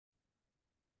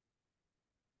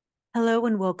Hello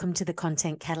and welcome to the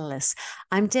Content Catalyst.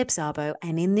 I'm Deb Szabo,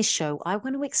 and in this show, I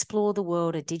want to explore the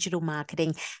world of digital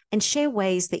marketing and share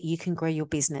ways that you can grow your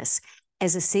business.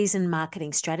 As a seasoned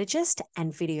marketing strategist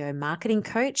and video marketing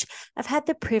coach, I've had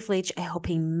the privilege of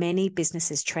helping many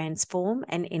businesses transform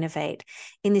and innovate.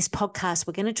 In this podcast,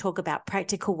 we're going to talk about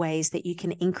practical ways that you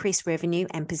can increase revenue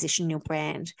and position your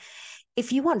brand.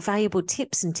 If you want valuable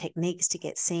tips and techniques to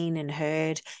get seen and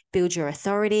heard, build your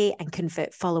authority, and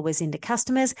convert followers into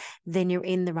customers, then you're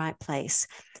in the right place.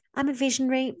 I'm a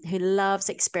visionary who loves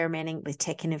experimenting with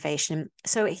tech innovation.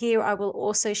 So here I will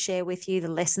also share with you the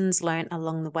lessons learned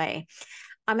along the way.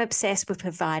 I'm obsessed with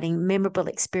providing memorable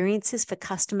experiences for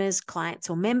customers, clients,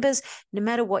 or members, no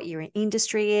matter what your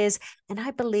industry is. And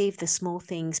I believe the small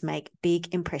things make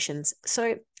big impressions.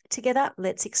 So together,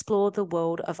 let's explore the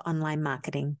world of online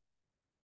marketing.